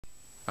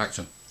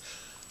Action.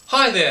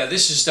 Hi there,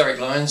 this is Derek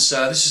Lyons.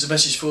 This is a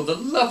message for the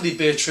lovely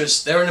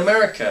Beatriz there in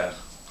America.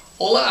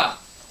 Hola,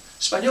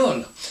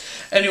 Espanol.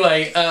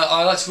 Anyway,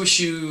 I'd like to wish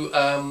you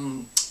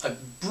a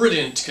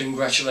brilliant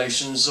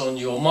congratulations on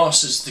your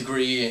master's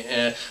degree,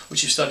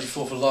 which you've studied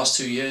for the last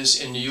 2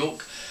 years in New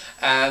York.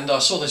 And I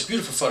saw those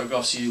beautiful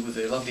photographs of you with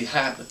the lovely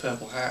hat, the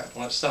purple hat, and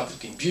all that stuff.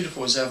 It's been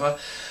beautiful as ever.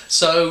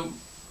 So,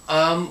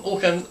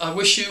 I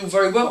wish you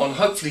very well and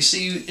hopefully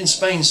see you in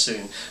Spain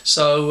soon.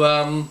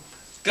 So,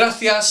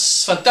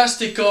 gracias,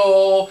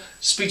 fantastico,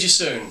 speak to you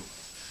soon.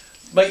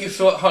 Make you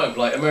feel at home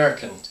like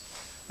American.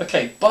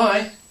 Okay,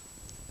 bye.